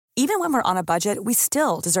Even when we're on a budget, we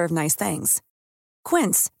still deserve nice things.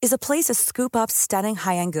 Quince is a place to scoop up stunning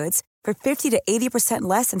high-end goods for 50 to 80%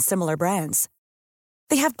 less than similar brands.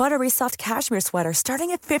 They have buttery soft cashmere sweaters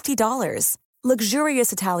starting at $50,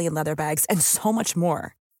 luxurious Italian leather bags, and so much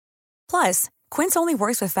more. Plus, Quince only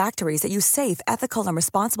works with factories that use safe, ethical, and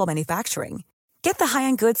responsible manufacturing. Get the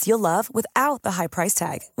high-end goods you'll love without the high price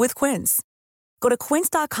tag with Quince. Go to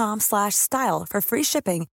quince.com/style for free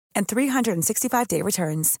shipping and 365-day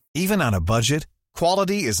returns. Even on a budget,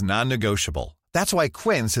 quality is non-negotiable. That's why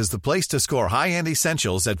Quince is the place to score high-end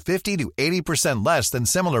essentials at 50 to 80% less than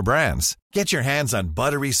similar brands. Get your hands on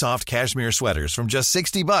buttery soft cashmere sweaters from just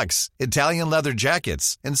 $60, Italian leather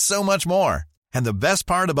jackets, and so much more. And the best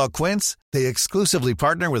part about Quince, they exclusively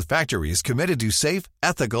partner with factories committed to safe,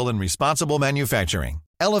 ethical, and responsible manufacturing.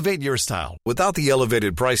 Elevate your style without the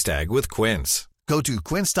elevated price tag with Quince. Go to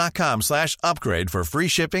quince.com/upgrade for free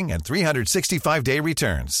shipping and 365-day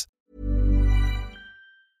returns.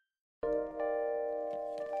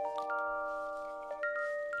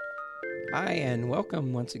 Hi, and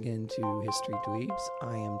welcome once again to History Dweebs.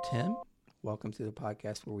 I am Tim. Welcome to the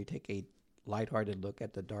podcast where we take a lighthearted look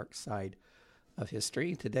at the dark side of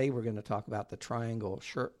history. Today we're going to talk about the Triangle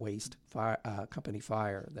Shirtwaist Company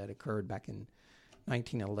fire that occurred back in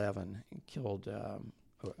 1911 and killed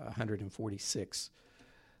 146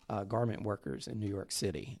 garment workers in New York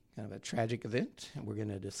City. Kind of a tragic event, and we're going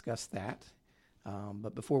to discuss that.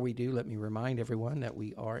 But before we do, let me remind everyone that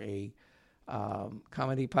we are a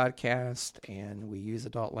comedy podcast, and we use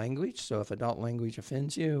adult language. So if adult language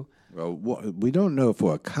offends you... Well, we don't know if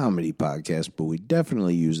we're a comedy podcast, but we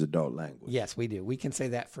definitely use adult language. Yes, we do. We can say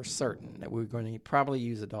that for certain, that we're going to probably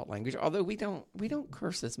use adult language, although we don't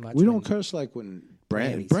curse as much. We don't curse like when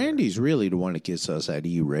Brandy's really the one that gets us that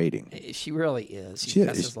E rating. She really is. She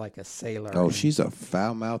cusses like a sailor. Oh, she's a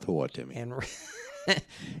foul-mouthed whore to me. And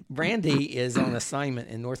Brandy is on assignment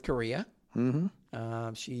in North Korea. Mm-hmm.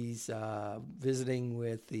 She's visiting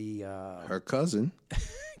with her cousin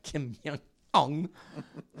Kim Jong-un,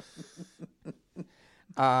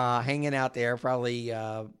 hanging out there, probably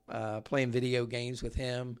playing video games with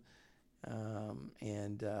him,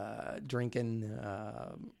 and drinking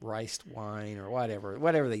riced wine or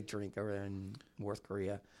whatever they drink over there in North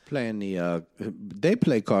Korea. Playing they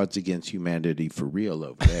play Cards Against Humanity for real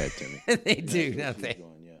over there, Timmy. They do, don't they?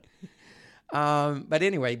 But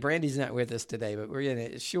anyway, Brandy's not with us today, but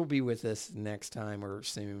she'll be with us next time or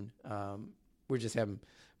soon. We're just having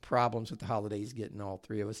problems with the holidays getting all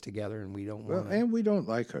three of us together, and we don't want to. And we don't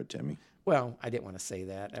like her, Timmy. Well, I didn't want to say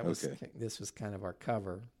that. This was kind of our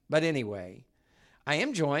cover. But anyway, I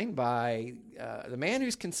am joined by the man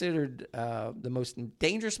who's considered the most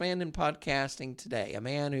dangerous man in podcasting today, a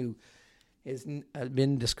man who has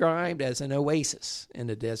been described as an oasis in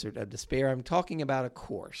the desert of despair. I'm talking about, of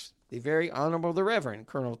course, the very Honorable the Reverend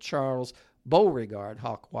Colonel Charles Beauregard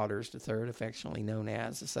Hawk Waters III, affectionately known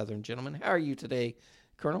as the Southern Gentleman. How are you today,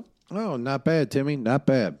 Colonel? Oh, not bad, Timmy. Not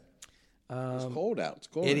bad. It's cold out.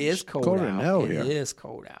 It is cold colder out. Than hell here. It is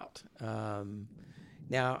cold out.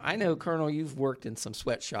 Now, I know, Colonel, you've worked in some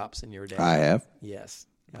sweatshops in your day. I have. Yes.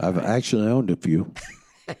 I've actually owned a few.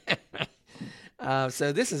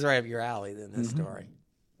 So this is right up your alley, then, this story.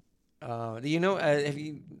 Do you know, have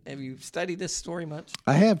you studied this story much?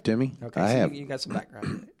 I have, Timmy. Okay, I have. You got some background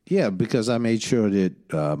in it. Yeah, because I made sure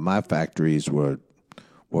that my factories were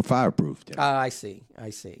fireproof. I see.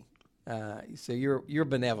 So you're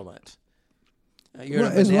benevolent.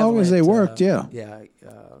 As long as they worked, yeah. Yeah.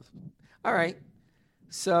 All right.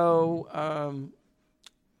 So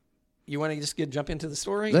you want to just jump into the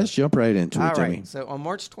story? Let's jump right into it, Timmy. All right. So on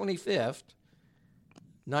March 25th,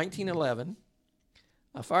 1911,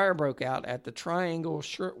 a fire broke out at the Triangle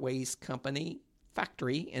Shirtwaist Company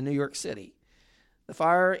factory in New York City. The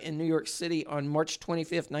fire in New York City on March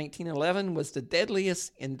 25th, 1911 was the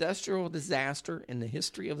deadliest industrial disaster in the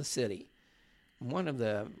history of the city, one of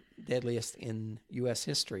the deadliest in U.S.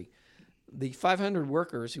 history. The 500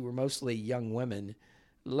 workers, who were mostly young women,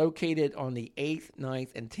 located on the 8th, 9th,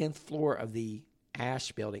 and 10th floor of the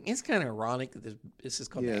Ash Building. It's kind of ironic that this is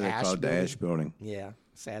called the Ash Building. Yeah, called the Ash Building. Yeah,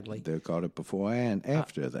 sadly. They called it before and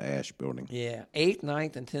after the Ash Building. Yeah, 8th,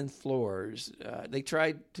 9th, and 10th floors. They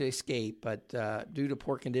tried to escape, but due to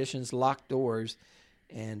poor conditions, locked doors,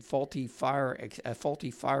 and faulty fire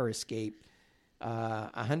escape,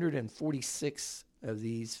 146 of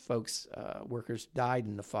these workers died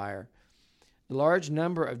in the fire. The large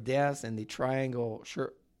number of deaths in the Triangle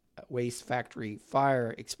Shirtwaist Factory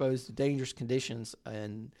fire exposed to dangerous conditions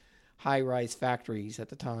in high-rise factories at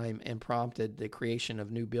the time and prompted the creation of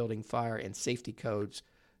new building fire and safety codes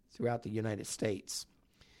throughout the United States.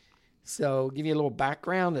 So, give you a little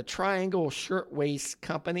background. The Triangle Shirtwaist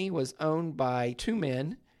Company was owned by two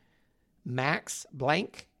men, Max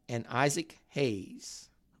Blank and Isaac Hayes.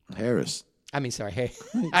 Harris. Isaac Hayes.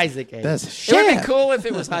 That's It would be Chef. cool if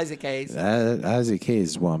it was Isaac Hayes. Isaac Hayes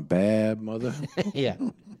is one bad mother. Yeah.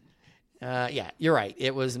 You're right.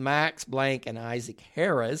 It was Max Blank and Isaac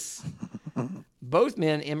Harris. Both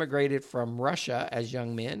men immigrated from Russia as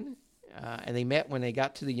young men, and they met when they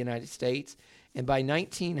got to the United States. And by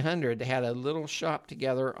 1900, they had a little shop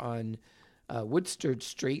together on Woodstock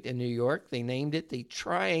Street in New York. They named it the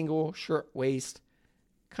Triangle Shirtwaist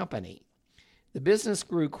Company. The business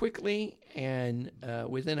grew quickly, and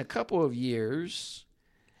within a couple of years,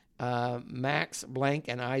 Max Blank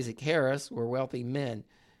and Isaac Harris were wealthy men.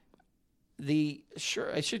 I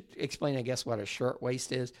should explain, I guess, what a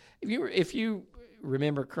shirtwaist is. If you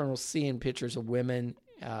remember Colonel seeing pictures of women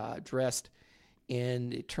dressed in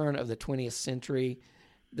the turn of the 20th century,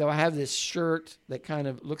 they'll have this shirt that kind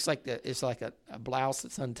of looks like it's like a blouse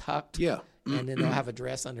that's untucked. Yeah. And then they'll have a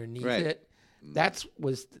dress underneath Right. it. That's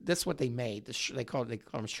what they made. They call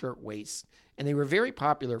them shirt waists, and they were very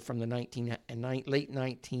popular from the late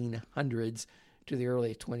 1900s to the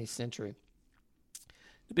early 20th century.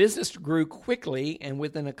 The business grew quickly, and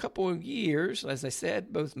within a couple of years, as I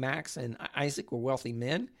said, both Max and Isaac were wealthy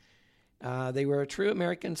men. They were a true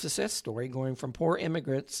American success story, going from poor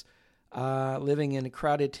immigrants living in a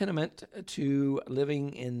crowded tenement to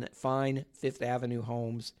living in fine Fifth Avenue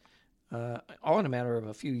homes, all in a matter of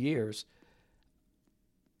a few years.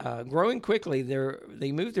 Growing quickly,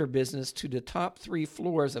 they moved their business to the top 3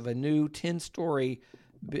 floors of a new 10-story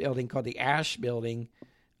building called the Ash Building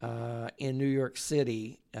in New York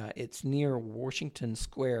City. It's near Washington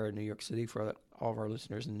Square in New York City for all of our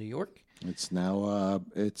listeners in New York. It's now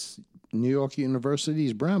it's New York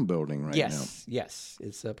University's Brown Building now. Yes.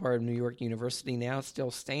 It's a part of New York University now. It still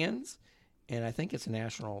stands, and I think it's a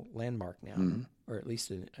national landmark now, or at least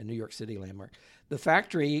a New York City landmark. The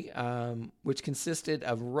factory, which consisted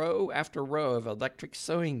of row after row of electric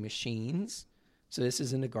sewing machines, so this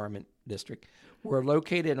is in the garment district, were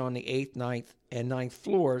located on the 8th, 9th, and 9th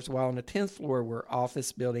floors, while on the 10th floor were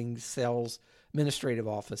office buildings, cells, administrative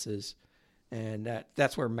offices, and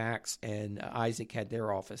that's where Max and Isaac had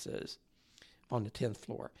their offices on the 10th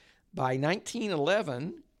floor. By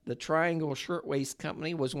 1911, the Triangle Shirtwaist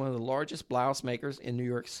Company was one of the largest blouse makers in New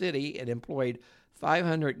York City. It employed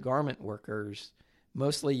 500 garment workers,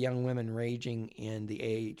 mostly young women ranging in the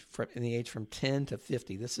age from 10 to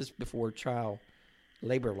 50. This is before child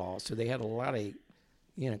labor laws, so they had a lot of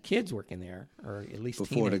kids working there, or at least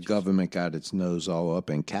Before teenagers. the government got its nose all up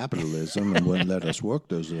in capitalism and wouldn't let us work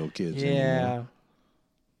those little kids anymore. Yeah.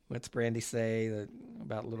 What's Brandy say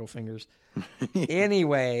about little fingers?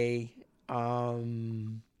 Anyway, so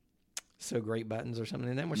great buttons or something.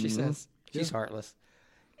 Isn't that what she says? She's heartless.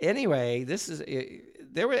 Anyway,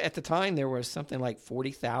 there were something like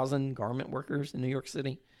 40,000 garment workers in New York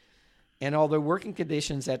City. And although working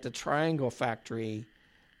conditions at the Triangle Factory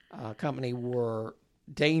company were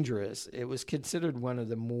dangerous, it was considered one of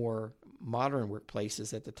the more modern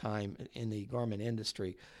workplaces at the time in the garment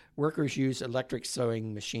industry. Workers used electric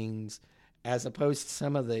sewing machines as opposed to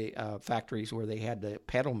some of the factories where they had the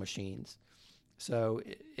pedal machines. So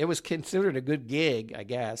it was considered a good gig, I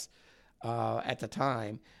guess, at the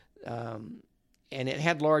time. And it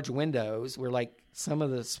had large windows where, like, some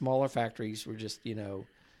of the smaller factories were just,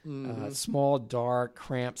 small, dark,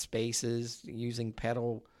 cramped spaces using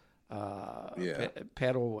pedal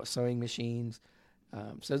sewing machines.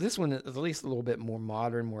 So this one is at least a little bit more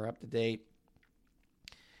modern, more up to date.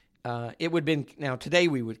 It would have been, now today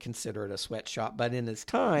we would consider it a sweatshop, but in its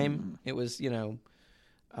time, it was,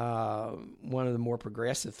 one of the more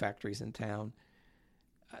progressive factories in town.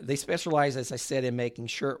 They specialized, as I said, in making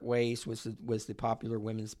shirtwaist, was the popular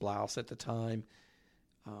women's blouse at the time.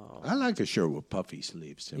 I like a shirt with puffy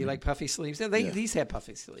sleeves. You like puffy sleeves? Yeah, these have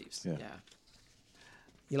puffy sleeves. Yeah.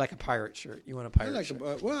 You like a pirate shirt? You want a pirate shirt?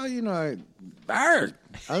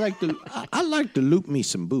 I like to loop me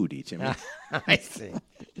some booty, Jimmy. I see.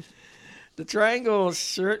 The Triangle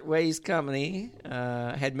Shirtwaist Company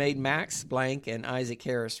had made Max Blank and Isaac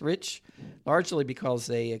Harris rich, largely because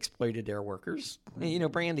they exploited their workers.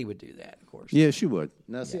 Brandy would do that, of course. Yeah, she would.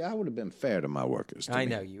 Now, see, I would have been fair to my workers. I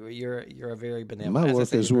know you. You're a very benevolent. My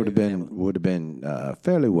workers would have been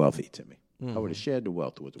fairly wealthy to me. I would have shared the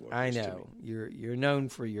wealth with the workers. I know you're known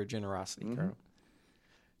for your generosity, Colonel.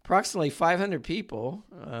 Approximately 500 people,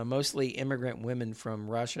 mostly immigrant women from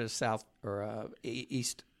Russia, South or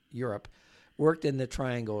East Europe, worked in the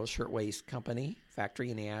Triangle Shirtwaist Company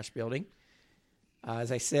factory in the Ash Building.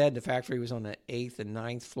 As I said, the factory was on the 8th and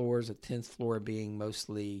 9th floors, the 10th floor being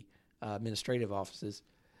mostly administrative offices.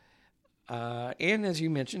 And as you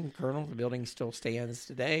mentioned, Colonel, the building still stands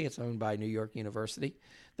today. It's owned by New York University.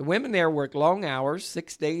 The women there worked long hours,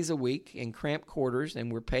 6 days a week, in cramped quarters,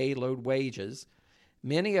 and were paid low wages.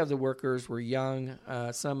 Many of the workers were young,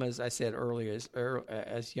 some, as I said earlier,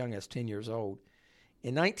 as young as 10 years old.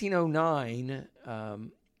 In 1909,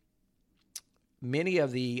 many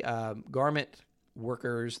of the garment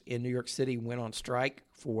workers in New York City went on strike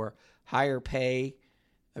for higher pay,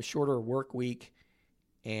 a shorter work week,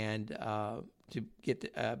 and to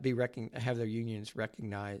get have their unions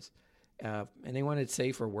recognized, and they wanted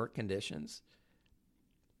safer work conditions.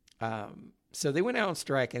 So they went out on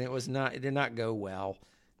strike, and it did not go well.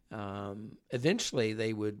 Eventually,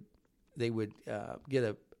 they would get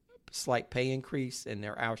a slight pay increase in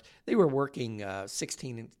their hours. They were working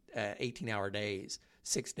 16 and 18-hour days,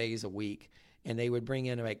 6 days a week, and they would bring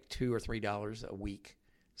in like $2 or $3 a week.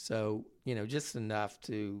 So just enough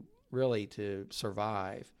to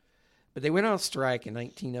survive. But they went on strike in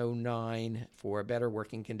 1909 for better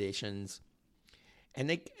working conditions, and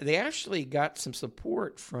they actually got some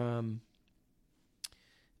support from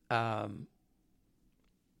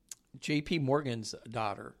J.P. Morgan's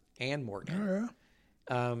daughter, Anne Morgan. Oh,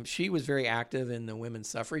 yeah. She was very active in the women's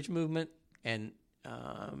suffrage movement, and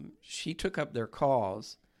she took up their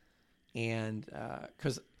cause. And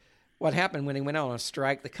because what happened when they went out on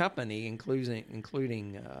strike, the company,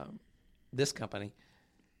 including this company,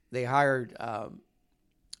 they hired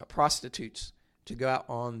prostitutes to go out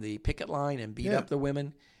on the picket line and beat up the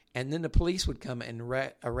women, and then the police would come and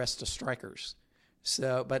arrest the strikers.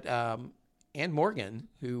 So, but Anne Morgan,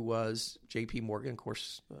 who was J.P. Morgan, of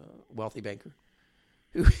course, wealthy banker,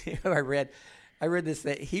 who I read this,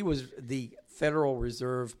 that he was the Federal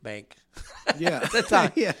Reserve Bank at the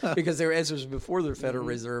time, because this was before the Federal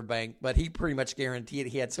Reserve Bank, but he pretty much guaranteed,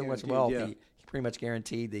 he had so much wealth, he pretty much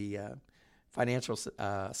guaranteed the financial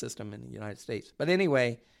system in the United States. But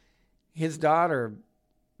anyway, his daughter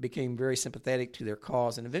became very sympathetic to their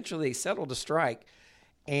cause, and eventually they settled a strike,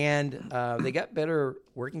 and they got better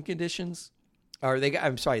working conditions, or they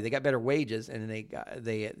got better wages, and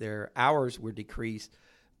their hours were decreased,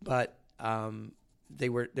 but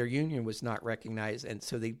their union was not recognized, and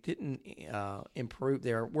so they didn't improve.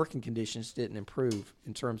 Their working conditions didn't improve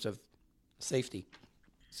in terms of safety.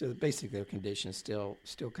 So basically, their conditions still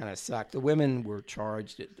kind of sucked. The women were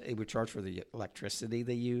charged. They were charged for the electricity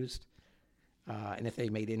they used, and if they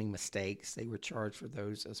made any mistakes, they were charged for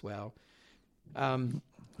those as well.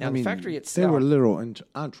 The factory itself, they were little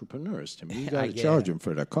entrepreneurs to me. You got to charge them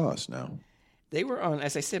for their costs now. They were on,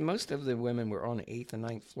 as I said, most of the women were on the 8th and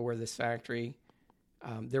 9th floor of this factory.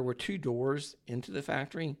 There were 2 doors into the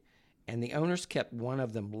factory, and the owners kept one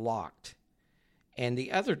of them locked. And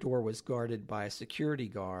the other door was guarded by a security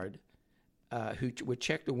guard who would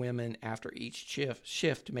check the women after each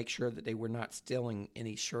shift to make sure that they were not stealing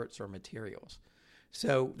any shirts or materials.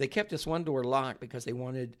 So they kept this one door locked because they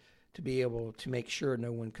wanted to be able to make sure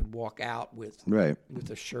no one could walk out with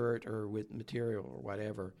a shirt or with material or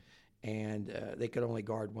whatever. And they could only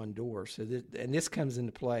guard one door. So this comes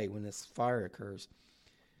into play when this fire occurs.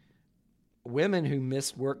 Women who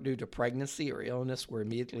missed work due to pregnancy or illness were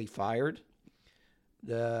immediately fired.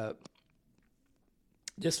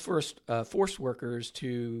 Forced workers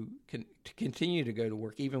to continue to go to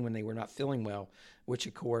work even when they were not feeling well, which,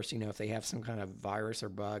 of course, if they have some kind of virus or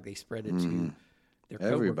bug, they spread it to their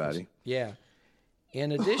coworkers. Everybody. Yeah.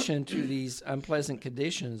 In addition to these unpleasant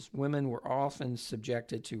conditions, women were often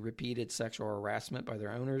subjected to repeated sexual harassment by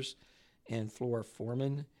their owners and floor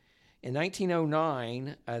foremen. In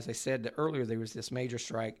 1909, as I said earlier, there was this major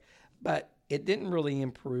strike, but it didn't really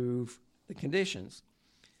improve the conditions.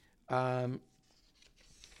 But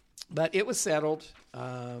it was settled,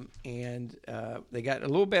 and they got a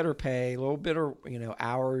little better pay, a little better,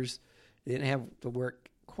 hours. They didn't have to work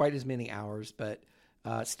quite as many hours, but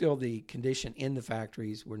still the condition in the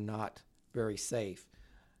factories were not very safe.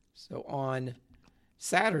 So on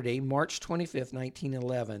Saturday, March 25th,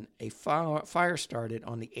 1911, a fire started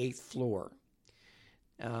on the 8th floor.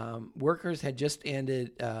 Work had just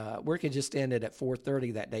ended at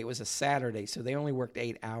 4:30 that day. It was a Saturday, so they only worked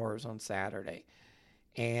 8 hours on Saturday.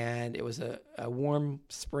 And it was a warm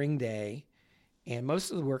spring day, and most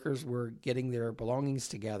of the workers were getting their belongings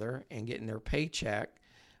together and getting their paycheck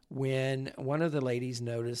when one of the ladies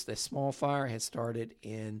noticed a small fire had started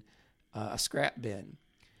in a scrap bin.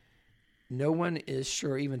 No one is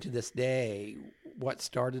sure, even to this day, what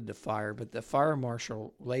started the fire, but the fire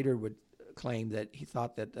marshal later would claim that he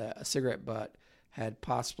thought that a cigarette butt had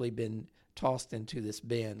possibly been tossed into this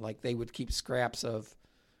bin. Like they would keep scraps of,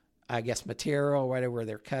 I guess, material, whatever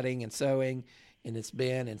they're cutting and sewing, in its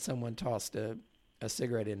bin, and someone tossed a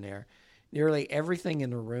cigarette in there. Nearly everything in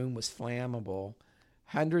the room was flammable.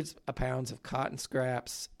 Hundreds of pounds of cotton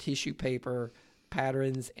scraps, tissue paper,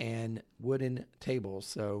 patterns, and wooden tables.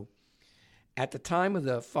 So at the time of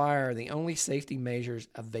the fire, the only safety measures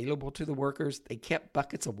available to the workers, they kept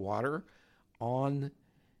buckets of water on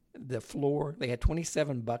the floor. They had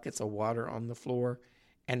 27 buckets of water on the floor,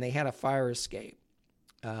 and they had a fire escape,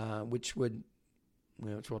 which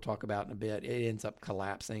we'll talk about in a bit. It ends up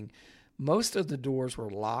collapsing. Most of the doors were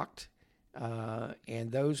locked,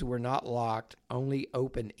 and those who were not locked only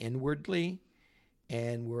opened inwardly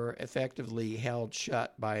and were effectively held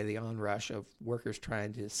shut by the onrush of workers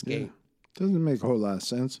trying to escape. Yeah. Doesn't make a whole lot of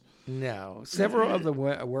sense. No. Several of the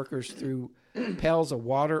workers threw pails of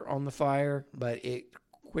water on the fire, but it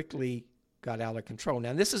quickly got out of control.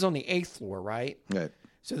 Now, this is on the 8th floor, right? Right.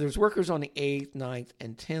 So there's workers on the 8th, 9th,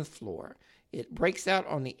 and 10th floor. It breaks out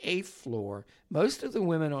on the 8th floor. Most of the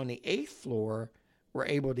women on the 8th floor were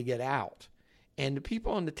able to get out. And the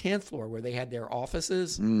people on the 10th floor, where they had their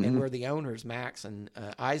offices and where the owners, Max and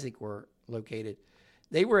Isaac, were located,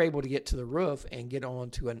 they were able to get to the roof and get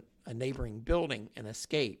onto a neighboring building and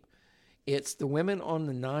escape. It's the women on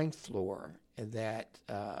the 9th floor that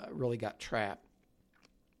really got trapped.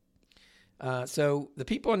 So the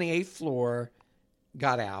people on the 8th floor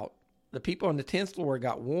got out. The people on the 10th floor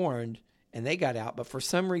got warned, and they got out. But for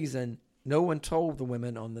some reason, no one told the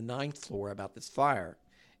women on the 9th floor about this fire.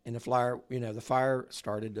 And the fire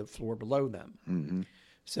started the floor below them. Mm-hmm.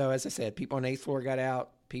 So as I said, people on the 8th floor got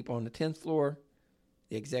out. People on the 10th floor,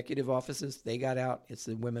 the executive offices, they got out. It's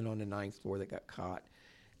the women on the 9th floor that got caught.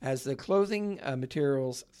 As the clothing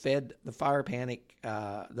materials fed the fire,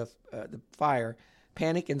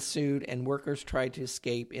 panic ensued, and workers tried to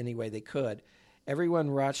escape any way they could. Everyone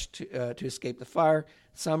rushed to escape the fire.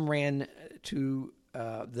 Some ran to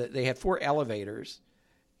they had 4 elevators,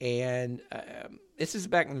 and this is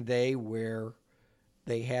back in the day where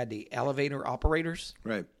they had the elevator operators.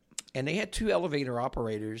 Right. And they had 2 elevator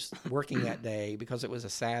operators working that day because it was a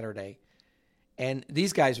Saturday. And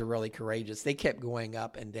these guys were really courageous. They kept going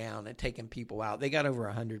up and down and taking people out. They got over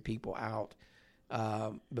 100 people out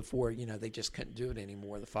before, they just couldn't do it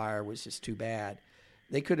anymore. The fire was just too bad.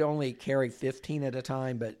 They could only carry 15 at a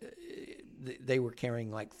time, but they were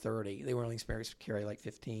carrying like 30. They were only supposed to carry like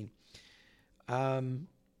 15.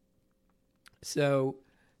 So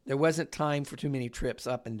there wasn't time for too many trips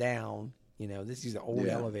up and down. These are old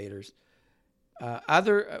elevators.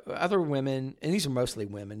 Other women, and these are mostly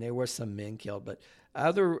women, there were some men killed, but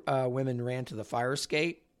other women ran to the fire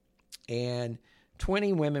escape, and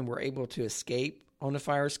 20 women were able to escape on the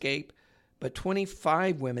fire escape, but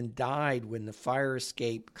 25 women died when the fire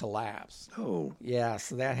escape collapsed. Oh. Yeah,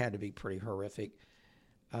 so that had to be pretty horrific.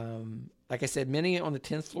 Like I said, many on the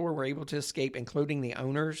 10th floor were able to escape, including the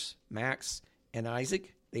owners, Max and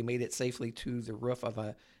Isaac. They made it safely to the roof of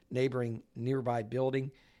a nearby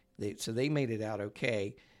building. So they made it out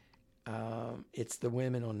okay. It's the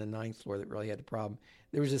women on the 9th floor that really had the problem.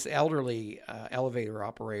 There was this elderly elevator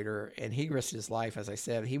operator, and he risked his life, as I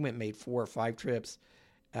said. He went and made 4 or 5 trips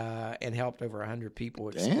and helped over 100 people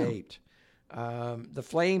escape. The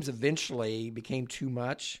flames eventually became too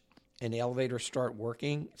much, and the elevator stopped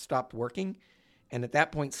working. And at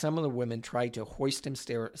that point, some of the women tried to hoist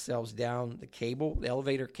themselves down the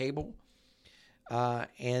elevator cable,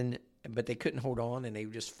 but they couldn't hold on, and they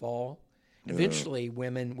would just fall. Eventually,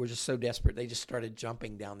 women were just so desperate, they just started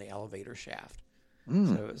jumping down the elevator shaft.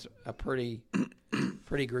 So it was a pretty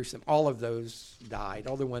gruesome. All of those died.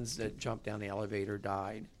 All the ones that jumped down the elevator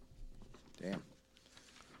died. Damn.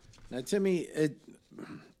 Now, Timmy,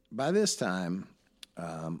 by this time,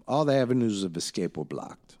 all the avenues of escape were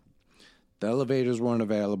blocked. The elevators weren't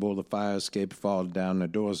available. The fire escape fallen down. The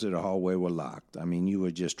doors to the hallway were locked. I mean, you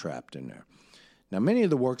were just trapped in there. Now, many of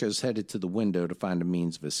the workers headed to the window to find a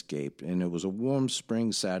means of escape, and it was a warm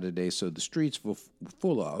spring Saturday, so the streets were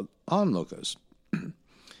full of onlookers.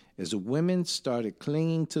 As the women started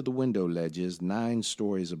clinging to the window ledges 9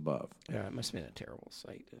 stories above. Yeah, it must have been a terrible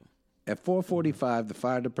sight. At 4:45, the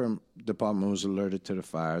fire department was alerted to the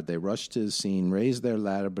fire. They rushed to the scene, raised their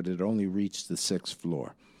ladder, but it only reached the 6th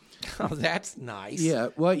floor. Oh, that's nice. Yeah,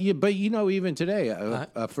 well, but even today,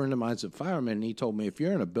 a friend of mine's a fireman, and he told me if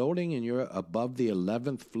you're in a building and you're above the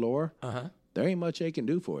 11th floor, there ain't much they can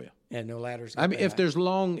do for you. Yeah, no ladders. I mean, if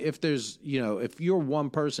you're one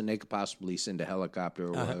person, they could possibly send a helicopter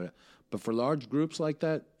or whatever. But for large groups like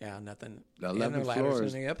that, nothing. The 11th floor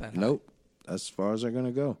is up that high. Nope. That's as far as they're going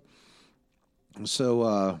to go.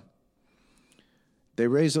 So They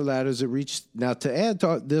raised the ladders that reached. Now, to add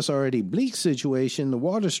to this already bleak situation, the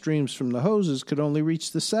water streams from the hoses could only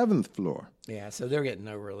reach the 7th floor. Yeah, so they're getting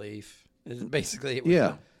no relief. Basically,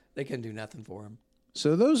 they couldn't do nothing for them.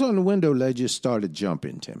 So those on the window ledges started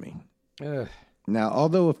jumping, Timmy. Ugh. Now,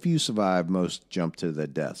 although a few survived, most jumped to their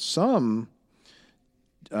death. Some,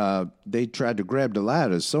 they tried to grab the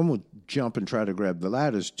ladders. Some would jump and try to grab the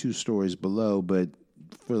ladders 2 stories below, but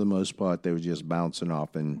for the most part, they were just bouncing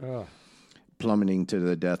off and plummeting to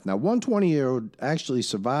their death. Now, one 20-year-old actually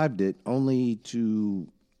survived it, only to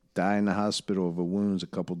die in the hospital of her wounds a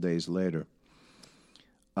couple days later.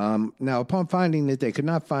 Now, upon finding that they could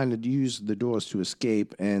not use the doors to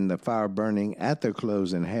escape and the fire burning at their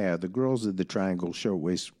clothes and hair, the girls of the Triangle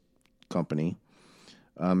Shirtwaist Company,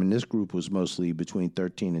 and this group was mostly between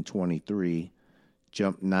 13 and 23,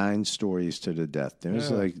 jumped 9 stories to the death. It was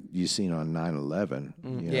like you seen on 9/11.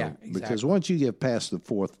 Exactly. Because once you get past the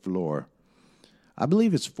 4th floor, I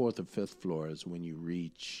believe it's 4th or 5th floor is when you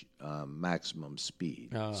reach maximum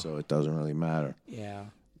speed. So it doesn't really matter. Yeah.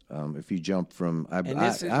 If you jump from, I'm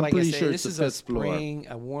like pretty sure it's this the is 5th floor.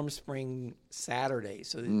 a warm spring Saturday.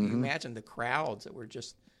 So you imagine the crowds that were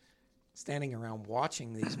just standing around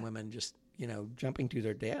watching these women just, jumping to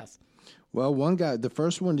their death. Well, one guy, the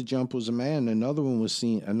first one to jump was a man. Another man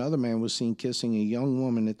was seen kissing a young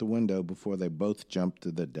woman at the window before they both jumped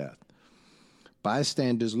to their death.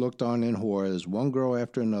 Bystanders looked on in horror as one girl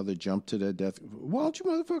after another jumped to their death. Why don't you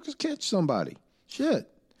motherfuckers catch somebody? Shit.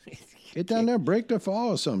 Get down there, break their fall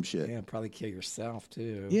or some shit. Yeah, probably kill yourself,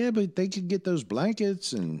 too. Yeah, but they could get those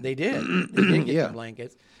blankets and... They did. They did get the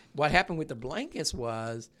blankets. What happened with the blankets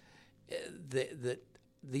was that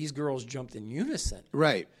these girls jumped in unison.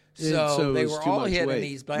 Right. So they were all hitting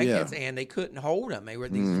these blankets, and they couldn't hold them. They were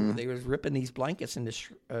they were ripping these blankets into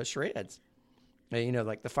shreds,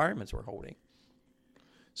 like the firemen were holding.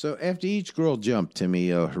 So after each girl jumped,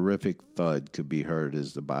 Timmy, a horrific thud could be heard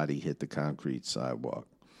as the body hit the concrete sidewalk.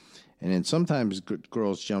 And then sometimes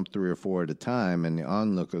girls jumped 3 or 4 at a time, and the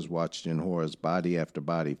onlookers watched in horror as body after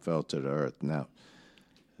body fell to the earth. Now,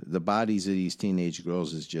 the bodies of these teenage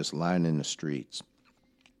girls is just lining the streets.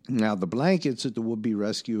 Now, the blankets that the would-be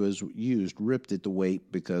rescuers used ripped at the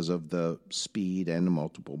weight because of the speed and the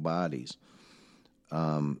multiple bodies.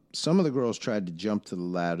 Some of the girls tried to jump to the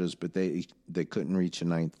ladders, but they couldn't reach the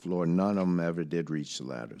 9th floor. None of them ever did reach the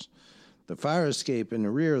ladders. The fire escape in the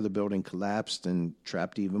rear of the building collapsed and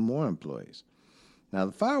trapped even more employees. Now,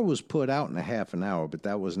 the fire was put out in a half an hour, but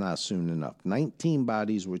that was not soon enough. 19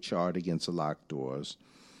 bodies were charred against the locked doors.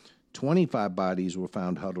 25 bodies were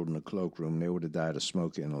found huddled in the cloakroom. They would have died of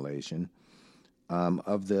smoke inhalation.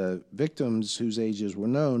 Of the victims whose ages were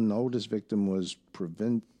known, the oldest victim was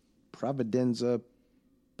Providenza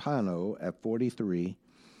Pano at 43.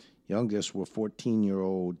 Youngest were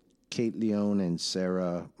 14-year-old Kate Leone and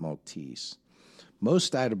Sarah Maltese.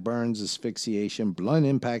 Most died of burns, asphyxiation, blunt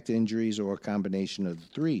impact injuries, or a combination of the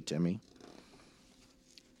 3, Timmy.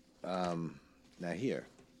 Now here.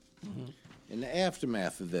 In the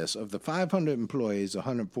aftermath of this, of the 500 employees,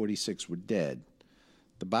 146 were dead.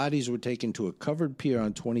 The bodies were taken to a covered pier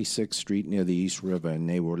on 26th Street near the East River, and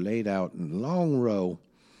they were laid out in a long row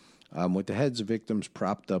with the heads of victims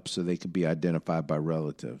propped up so they could be identified by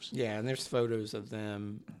relatives. Yeah, and there's photos of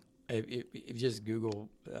them. If you just Google...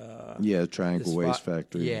 Triangle Waste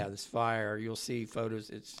Factory. Yeah, this fire, you'll see photos.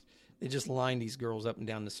 They just line these girls up and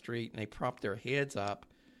down the street, and they prop their heads up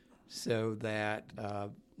so that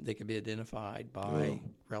they could be identified by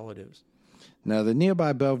relatives. Now, the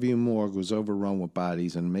nearby Bellevue morgue was overrun with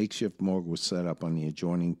bodies, and a makeshift morgue was set up on the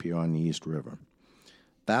adjoining pier on the East River.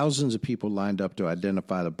 Thousands of people lined up to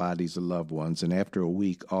identify the bodies of loved ones, and after a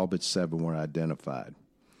week, all but 7 were identified.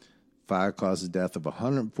 Fire caused the death of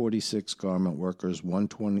 146 garment workers,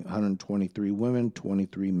 123 women,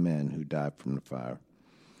 23 men who died from the fire.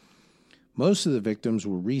 Most of the victims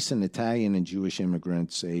were recent Italian and Jewish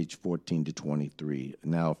immigrants aged 14 to 23.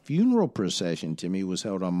 Now, a funeral procession, Timmy, was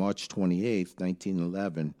held on March 28,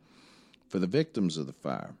 1911, for the victims of the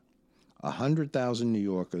fire. 100,000 New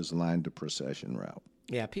Yorkers lined the procession route.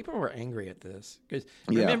 Yeah, people were angry at this. Because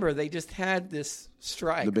remember, they just had this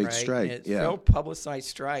strike, the big right? strike, It's a well-publicized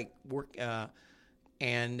strike,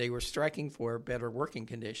 and they were striking for better working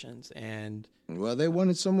conditions. And well, they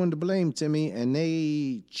wanted someone to blame, Timmy, and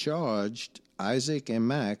they charged Isaac and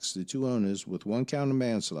Max, the 2 owners, with 1 count of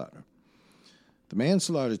manslaughter. The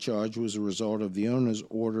manslaughter charge was a result of the owners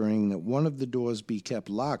ordering that one of the doors be kept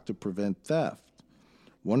locked to prevent theft.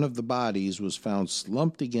 One of the bodies was found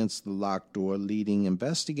slumped against the locked door, leading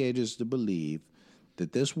investigators to believe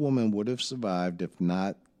that this woman would have survived if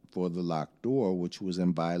not for the locked door, which was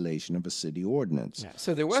in violation of a city ordinance. Yeah.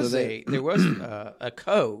 So there was a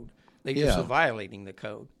code. They just were violating the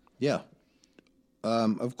code. Yeah.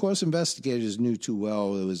 Of course, investigators knew too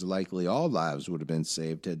well it was likely all lives would have been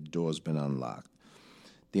saved had the doors been unlocked.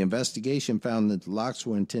 The investigation found that the locks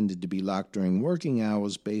were intended to be locked during working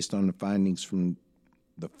hours based on the findings from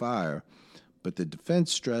the fire, but the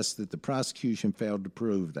defense stressed that the prosecution failed to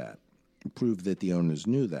prove that the owners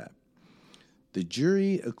knew that. The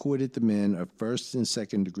jury acquitted the men of first and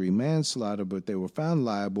second degree manslaughter, but they were found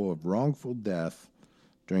liable of wrongful death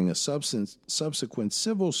during a subsequent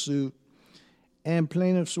civil suit, and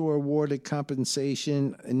plaintiffs were awarded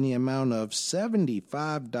compensation in the amount of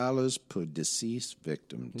 $75 per deceased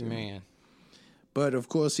victim. Man. But, of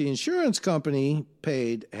course, the insurance company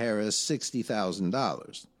paid Harris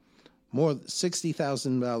 $60,000,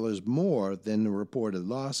 $60,000 more than the reported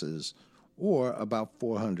losses, or about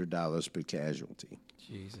 $400 per casualty.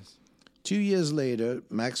 Jesus. 2 years later,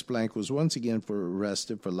 Max Planck was once again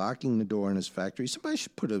arrested for locking the door in his factory. Somebody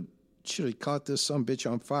should have caught this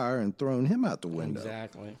sumbitch on fire and thrown him out the window.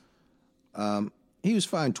 Exactly. He was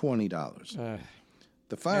fined $20.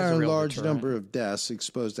 The fire and large number of deaths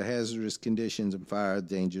exposed to hazardous conditions and fire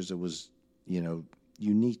dangers that was,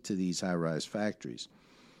 unique to these high-rise factories.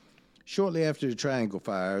 Shortly after the Triangle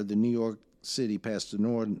Fire, the New York City passed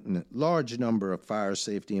a large number of fire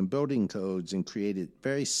safety and building codes and created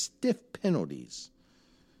very stiff penalties.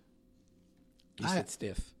 You said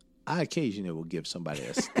stiff. I occasionally will give somebody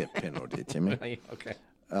a stiff penalty, Timmy. Okay.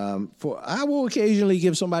 I will occasionally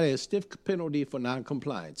give somebody a stiff penalty for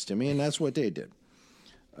noncompliance, Timmy, and that's what they did.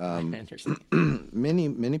 I understand.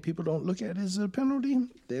 Many people don't look at it as a penalty;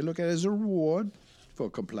 they look at it as a reward for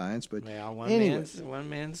compliance. But one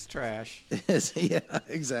man's trash. Yeah,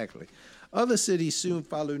 exactly. Other cities soon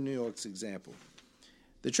followed New York's example.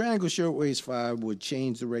 The Triangle Shirtwaist Fire would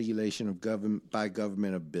change the regulation of government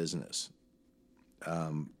of business.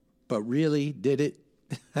 But really, did it?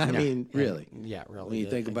 Really. Yeah, really. When you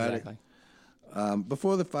think about it.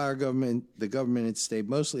 Before the fire, the government had stayed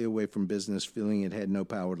mostly away from business, feeling it had no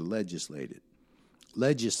power to legislate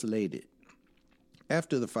it.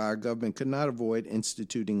 After the fire, government could not avoid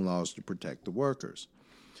instituting laws to protect the workers.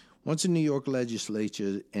 Once the New York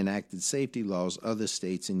legislature enacted safety laws, other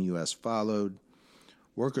states in the U.S. followed.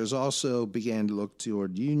 Workers also began to look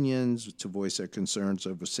toward unions to voice their concerns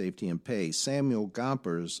over safety and pay. Samuel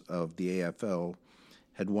Gompers of the AFL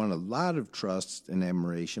had won a lot of trust and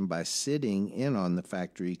admiration by sitting in on the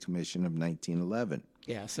Factory Commission of 1911.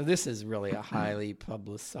 Yeah, so this is really a highly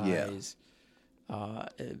publicized,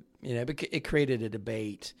 it created a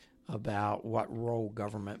debate about what role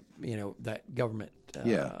government,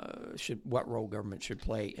 what role government should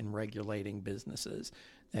play in regulating businesses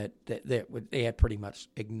that they had pretty much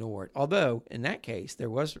ignored. Although in that case there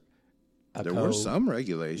was there were some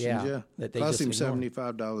regulations, that they costing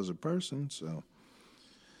 $75 a person. So,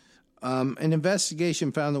 an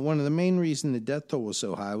investigation found that one of the main reasons the death toll was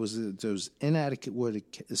so high was that there was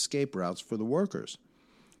inadequate escape routes for the workers.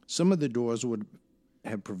 Some of the doors would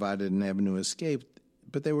have provided an avenue of escape,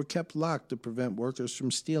 but they were kept locked to prevent workers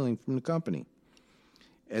from stealing from the company.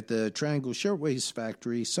 At the Triangle Shirtwaist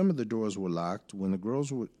factory, some of the doors were locked. When the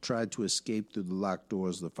girls tried to escape through the locked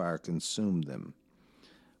doors, the fire consumed them.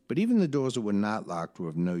 But even the doors that were not locked were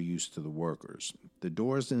of no use to the workers. The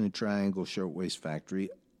doors in the Triangle Shirtwaist factory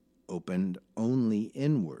opened only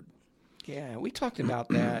inward. Yeah, we talked about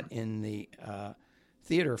that in the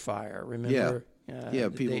theater fire, remember?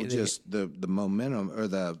 The momentum or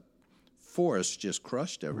the force just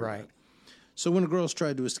crushed everyone. Right. So when the girls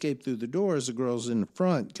tried to escape through the doors, the girls in the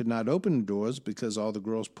front could not open the doors because all the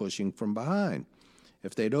girls pushing from behind.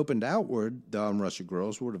 If they'd opened outward, the onrush of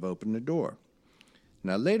girls would have opened the door.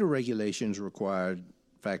 Now, later regulations required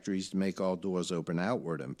factories to make all doors open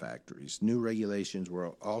outward in factories. New regulations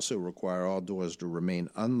will also require all doors to remain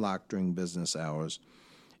unlocked during business hours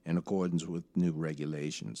in accordance with new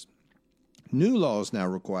regulations. New laws now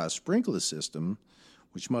require a sprinkler system,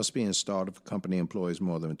 which must be installed if a company employs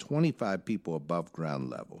more than 25 people above ground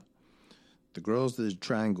level. The girls of the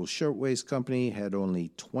Triangle Shirtwaist Company had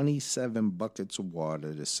only 27 buckets of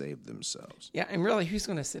water to save themselves. Yeah, and really, who's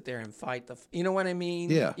going to sit there and fight you know what I mean?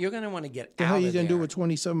 Yeah. You're going to want to get out of there. there. How are you going to do with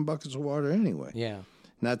 27 buckets of water anyway? Yeah.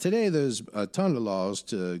 Now, today, there's a ton of laws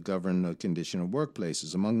to govern the condition of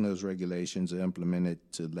workplaces. Among those regulations are implemented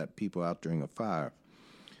to let people out during a fire.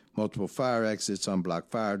 Multiple fire exits, unblock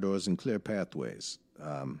fire doors, and clear pathways.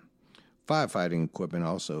 Firefighting equipment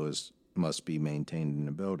also must be maintained in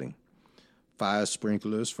the building. Fire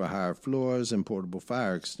sprinklers for higher floors and portable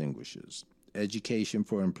fire extinguishers. Education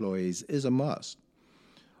for employees is a must.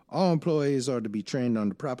 All employees are to be trained on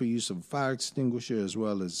the proper use of a fire extinguisher as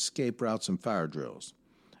well as escape routes and fire drills.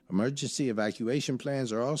 Emergency evacuation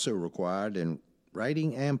plans are also required in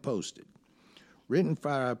writing and posted. Written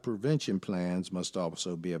fire prevention plans must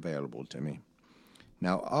also be available to me.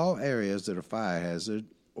 Now, all areas that are fire hazard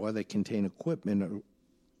or that contain equipment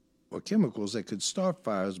or chemicals that could start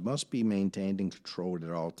fires must be maintained and controlled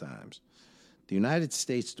at all times. The United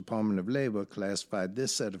States Department of Labor classified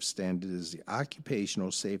this set of standards as the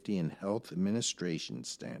Occupational Safety and Health Administration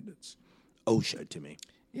Standards, OSHA to me.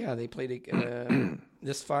 Yeah, they played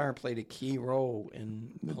this fire played a key role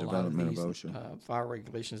in The a lot of development these of OSHA. Fire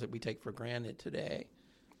regulations that we take for granted today.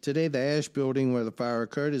 Today, the Ash Building where the fire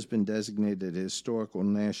occurred has been designated a historical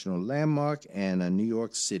national landmark and a New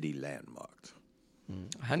York City landmark.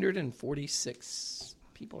 146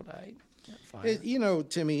 people died in that fire.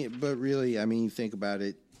 Timmy, but really, I mean, think about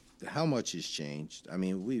it, how much has changed? I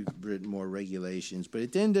mean, we've written more regulations, but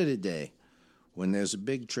at the end of the day, when there's a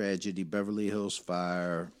big tragedy, Beverly Hills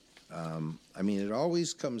fire, it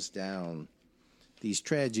always comes down, these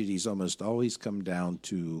tragedies almost always come down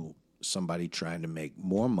to somebody trying to make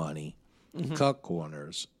more money, cut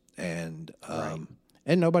corners, and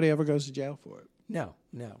nobody ever goes to jail for it. No,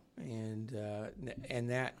 and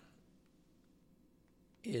that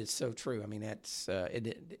is so true. I mean, that's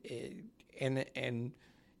and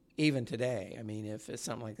even today, I mean, if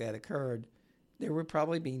something like that occurred, there would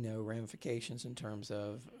probably be no ramifications in terms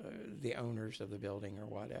of the owners of the building or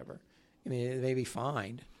whatever. I mean, it may be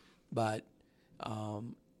fined, but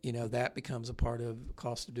that becomes a part of the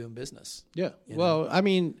cost of doing business. Yeah. Well, I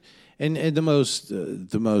mean, and the most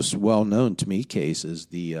well known to me case is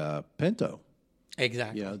the Pinto.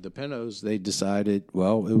 Exactly. The Pintos, they decided,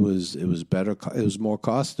 well, it was better, it was more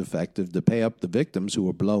cost effective to pay up the victims who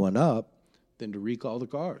were blowing up than to recall the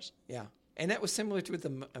cars. Yeah. And that was similar to the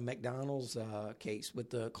McDonald's case with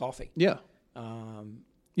the coffee. Yeah.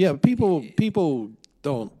 People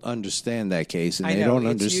don't understand that case, and they don't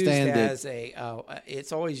understand that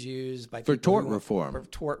it's always used by for people tort reform. For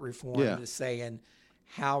tort reform, to saying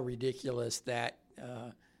how ridiculous that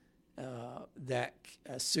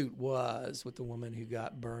suit was with the woman who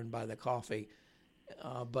got burned by the coffee.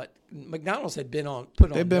 But McDonald's had been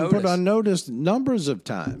put on notice numbers of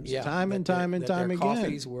times, time and time again.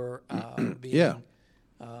 Coffees were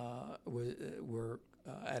were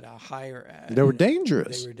at a higher. They were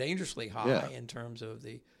dangerous. They were dangerously high in terms of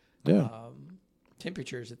the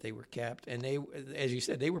temperatures that they were kept, and they, as you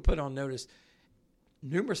said, they were put on notice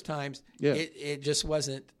numerous times. It just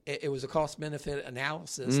wasn't. It was a cost benefit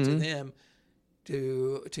analysis to them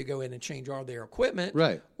to go in and change all their equipment,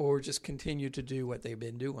 right, or just continue to do what they've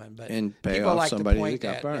been doing. But and pay people off like somebody to point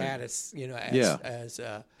that got burned. that as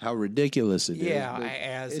how ridiculous it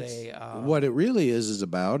is. What it really is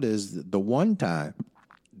about is the one time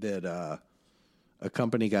that a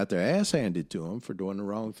company got their ass handed to them for doing the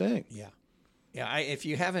wrong thing. If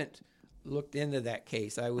you haven't looked into that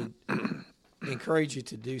case, I would encourage you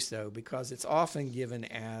to do so, because it's often given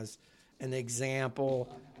as an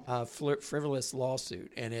example of frivolous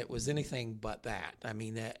lawsuit, and it was anything but that. I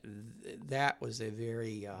mean, that was a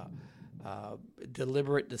very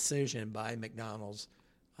deliberate decision by McDonald's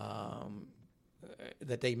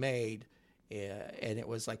that they made, and it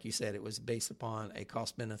was, like you said, it was based upon a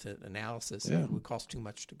cost-benefit analysis. It would cost too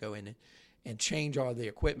much to go in and change all the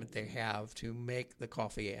equipment they have to make the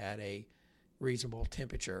coffee at a reasonable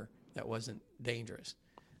temperature that wasn't dangerous.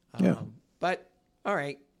 But, all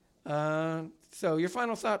right. So your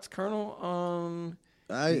final thoughts, Colonel, on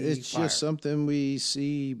it's fire? Just something we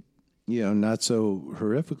see, not so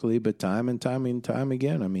horrifically, but time and time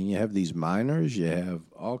again. I mean, you have these miners, you have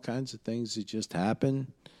all kinds of things that just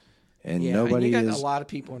happen, and nobody and you got a lot of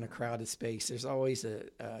people in a crowded space. There's always a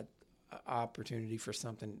opportunity for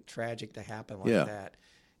something tragic to happen like that.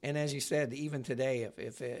 And as you said, even today,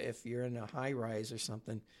 if you're in a high rise or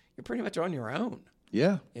something, you're pretty much on your own.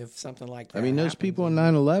 Yeah. If something like that, I mean, those people in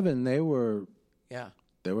 9/11, they were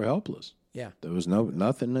helpless. Yeah. There was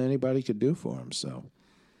nothing anybody could do for them. So,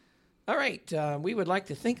 all right, we would like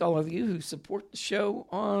to thank all of you who support the show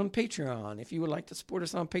on Patreon. If you would like to support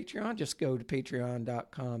us on Patreon, just go to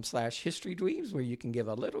patreon.com/historydweebs, where you can give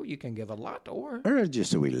a little, you can give a lot, or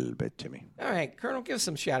just a wee little bit to me. All right, Colonel, give us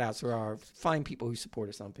some shout-outs for our fine people who support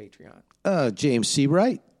us on Patreon. James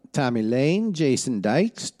Seawright, Tommy Lane, Jason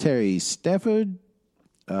Dykes, Terry Stafford,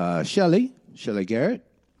 Shelley Garrett,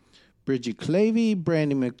 Bridget Clavey,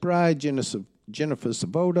 Brandy McBride, Jennifer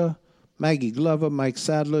Savoda, Maggie Glover, Mike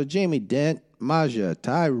Sadler, Jamie Dent, Maja,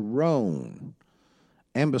 Tyrone,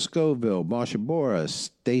 Amber Scoville, Marsha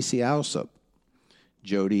Boris, Stacy Alsop,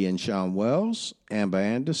 Jody and Sean Wells, Amber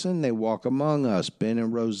Anderson, They Walk Among Us, Ben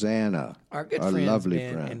and Rosanna. Our good friends, lovely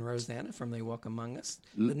Ben friend. and Rosanna from They Walk Among Us,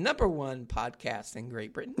 the number one podcast in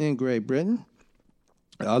Great Britain. In Great Britain.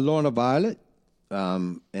 Lorna Violet,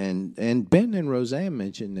 and Ben and Roseanne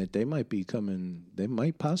mentioned that they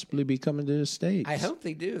might possibly be coming to the States. I hope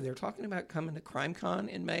they do. They're talking about coming to CrimeCon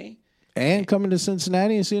in May. And coming to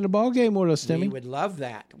Cincinnati and seeing a ball game with us, Timmy. We would love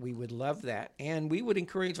that. We would love that. And we would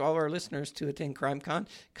encourage all our listeners to attend CrimeCon.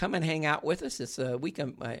 Come and hang out with us. It's a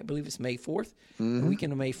weekend, I believe it's May 4th. The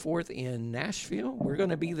weekend of May 4th in Nashville. We're going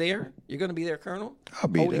to be there. You're going to be there, Colonel? I'll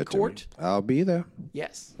be Holding there, court? Timmy. I'll be there.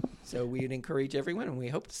 Yes. So we would encourage everyone, and we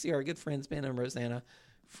hope to see our good friends Ben and Rosanna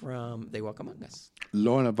from They Walk Among Us.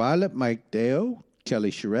 Lorna Violet, Mike Dale,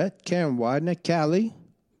 Kelly Charette, Karen Widener, Callie.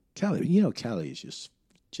 Callie is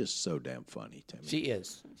just so damn funny, Timmy. She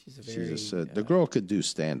is. She's a very... the girl could do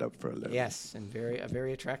stand-up for a living. Yes, and a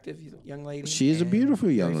very attractive young lady. She is a beautiful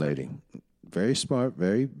young funny. lady. Very smart,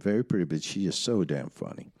 very, very pretty, but she is so damn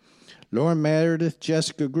funny. Lauren Meredith,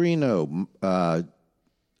 Jessica Greeno,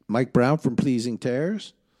 Mike Brown from Pleasing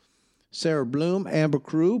Terrors, Sarah Bloom, Amber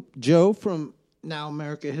Crew, Joe from Now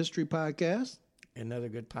America History Podcast, Another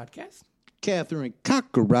good podcast. Catherine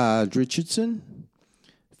Cockerage Richardson,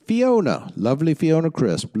 Fiona, lovely Fiona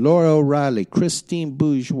Crisp, Laura O'Reilly, Christine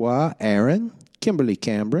Bourgeois, Aaron, Kimberly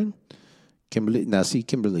Cameron.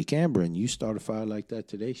 Kimberly Cameron, you start a fire like that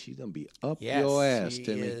today, she's going to be up your ass, she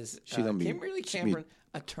Timmy. Is, she's gonna be, Kimberly Cameron,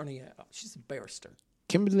 attorney. She's a barrister.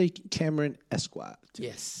 Kimberly Cameron Esquire.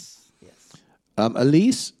 Yes.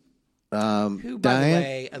 Elise. Who, by Diane? the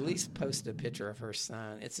way, at least posted a picture of her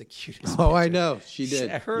son. It's the cutest Oh, picture. I know. She did.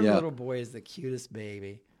 Her Yeah. little boy is the cutest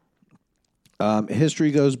baby.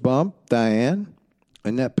 History Goes Bump, Diane,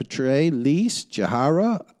 Annette Petray, Lise,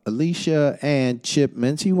 Jahara, Alicia, and Chip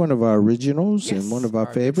Mincy, one of our originals and one of our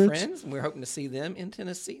good favorites. friends. We're hoping to see them in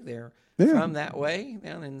Tennessee. They're Yeah. from that way,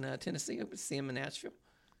 down in Tennessee. Hope to see them in Nashville.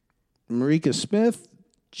 Marika Smith,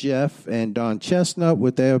 Jeff, and Don Chestnut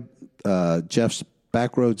with their Jeff's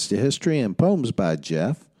Backroads to History and Poems by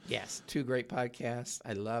Jeff. Yes, two great podcasts.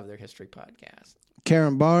 I love their history podcast.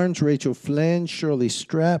 Karen Barnes, Rachel Flynn, Shirley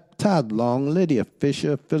Strapp, Todd Long, Lydia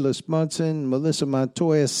Fisher, Phyllis Munson, Melissa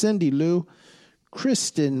Montoya, Cindy Lou,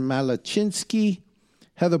 Kristen Malachinsky,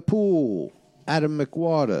 Heather Poole, Adam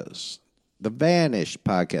McWaters, The Vanish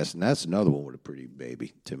podcast, and that's another one with a pretty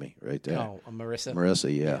baby to me right there. Oh, Marissa.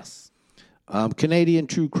 Marissa, yeah. Yes. Canadian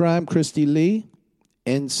True Crime, Christy Lee,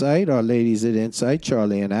 Insight, our ladies at Insight,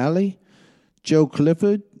 Charlie and Allie, Joe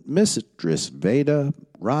Clifford, Mistress Veda,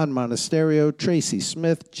 Ron Monasterio, Tracy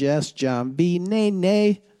Smith, Jess, John B,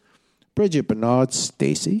 Nene, Bridget Bernard,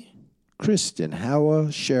 Stacy, Kristen Hauer,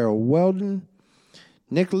 Cheryl Weldon,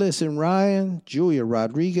 Nicholas and Ryan, Julia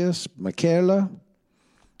Rodriguez, Michaela.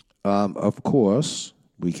 Of course,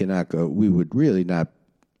 we cannot go. We would really not.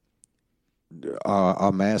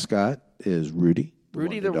 Our mascot is Rudy.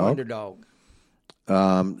 Rudy the Wonder Dog.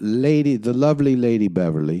 The lovely Lady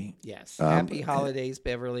Beverly. Yes. Happy holidays,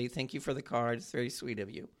 Beverly. Thank you for the card. It's very sweet of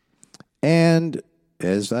you. And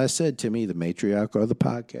as I said, Timmy, the matriarch of the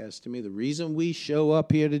podcast, Timmy, the reason we show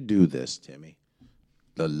up here to do this, Timmy,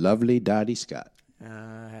 the lovely Dottie Scott.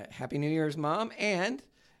 Happy New Year's, Mom. And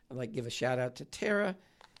I'd like to give a shout out to Tara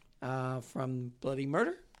from Bloody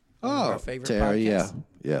Murder. Our favorite Tara, podcast.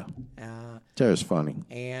 yeah. Tara's funny.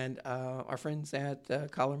 And our friends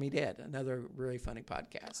at Collar Me Dead, another really funny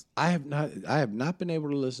podcast. I have not been able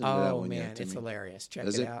to listen to that Oh, one man, yet. it's Timmy. hilarious. Check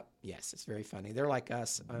Is it it? out. Yes, it's very funny. They're like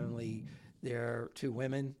us, only they're two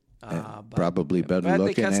women. Probably better but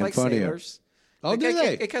looking they cuss and like funnier. sailors. Oh, do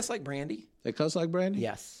they? They cuss like Brandy. They cuss like Brandy?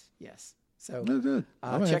 Yes. So No, good.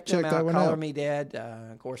 I'm gonna check them that out. one Collar out. Me Dead.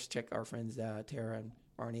 Of course, check our friends Tara and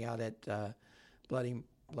Barney out at Bloody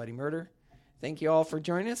Murder. Thank you all for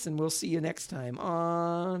joining us, and we'll see you next time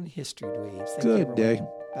on History Dweebs. Thank you, Good day.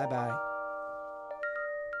 Bye-bye.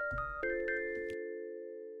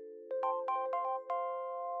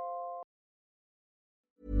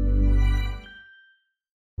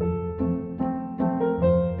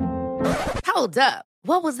 Hold up.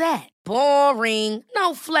 What was that? Boring.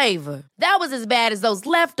 No flavor. That was as bad as those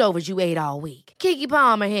leftovers you ate all week. Keke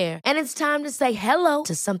Palmer here, and it's time to say hello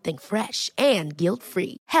to something fresh and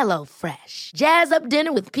guilt-free. Hello Fresh. Jazz up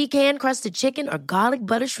dinner with pecan-crusted chicken or garlic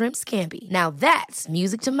butter shrimp scampi. Now that's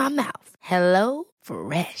music to my mouth. Hello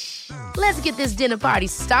Fresh. Let's get this dinner party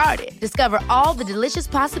started. Discover all the delicious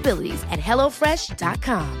possibilities at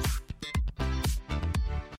hellofresh.com.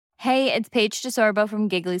 Hey, it's Paige DeSorbo from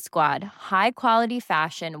Giggly Squad. High quality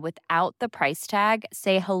fashion without the price tag.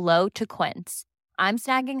 Say hello to Quince. I'm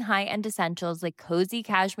snagging high-end essentials like cozy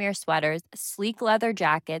cashmere sweaters, sleek leather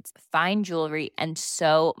jackets, fine jewelry, and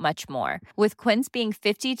so much more. With Quince being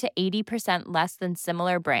 50 to 80% less than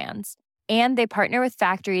similar brands. And they partner with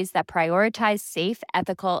factories that prioritize safe,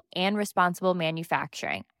 ethical, and responsible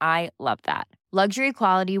manufacturing. I love that. Luxury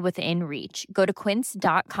quality within reach. Go to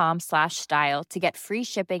quince.com/style to get free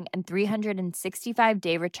shipping and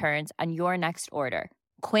 365-day returns on your next order.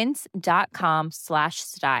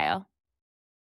 Quince.com/style.